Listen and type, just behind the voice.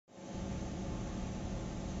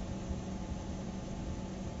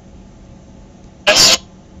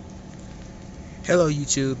Hello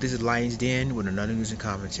YouTube, this is Lions Den with another news and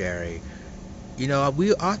commentary.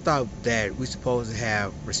 I thought that we're supposed to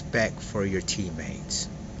have respect for your teammates.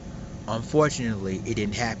 Unfortunately, it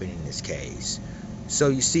didn't happen in this case. So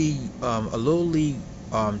you see, a little league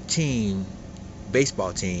team,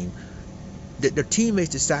 baseball team, the teammates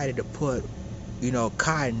decided to put,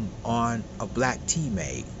 cotton on a black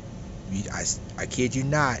teammate. I kid you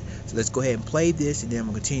not. So let's go ahead and play this, and then I'm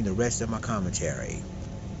gonna continue the rest of my commentary.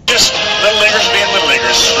 Just little leaguers being little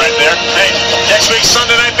leaguers right there. Hey, next week's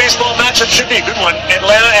Sunday night baseball matchup should be a good one.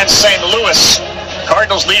 Atlanta and St. Louis.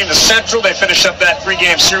 Cardinals leading the Central. They finish up that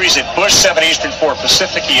three-game series at Busch, 7 Eastern, 4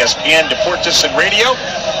 Pacific, ESPN, Deportes, and Radio.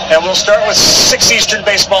 And we'll start with 6 Eastern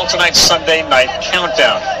baseball tonight's Sunday night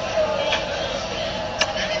countdown.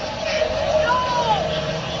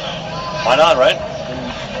 Why not, right?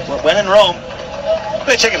 When in Rome. Are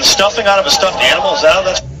they taking the stuffing out of a stuffed animal? Is that how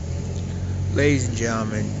that's... Ladies and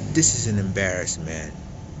gentlemen, this is an embarrassment,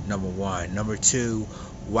 number one. Number two,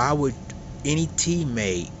 why would any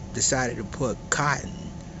teammate decide to put cotton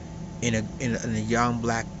in a young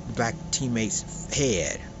black teammate's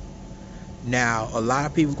head? Now, a lot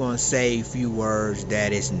of people are going to say a few words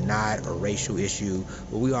that it's not a racial issue,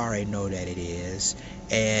 but we already know that it is.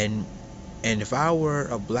 And if I were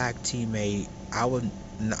a black teammate, I would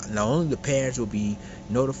not only the parents will be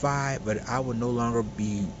notified, but I would no longer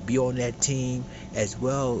be on that team, as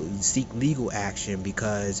well seek legal action,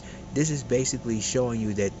 because this is basically showing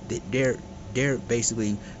you that they're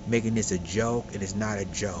basically making this a joke, and it's not a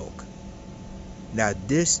joke. Now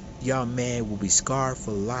this young man will be scarred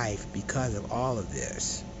for life because of all of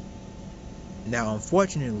this. Now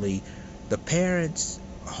unfortunately, the parents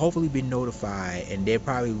hopefully been notified, and they'll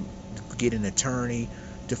probably get an attorney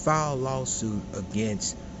to file a lawsuit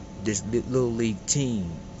against this little league team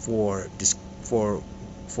for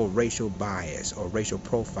racial bias or racial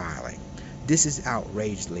profiling. This is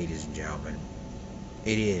outrageous, ladies and gentlemen.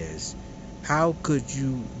 It is. How could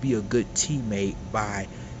you be a good teammate by,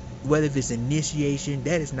 whether if it's initiation,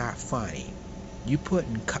 that is not funny. You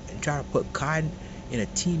try to put cotton in a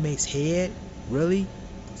teammate's head, really?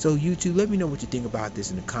 So YouTube, let me know what you think about this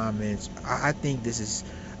in the comments. I think this is,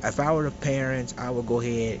 if I were the parents, I would go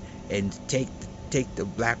ahead and take the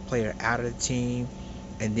black player out of the team,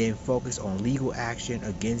 and then focus on legal action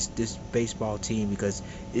against this baseball team, because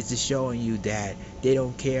it's just showing you that they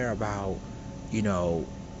don't care about,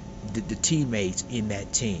 the teammates in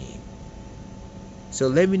that team. So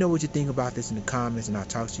let me know what you think about this in the comments, and I'll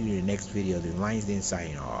talk to you in the next video. The Lions Den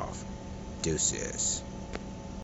signing off. Deuces.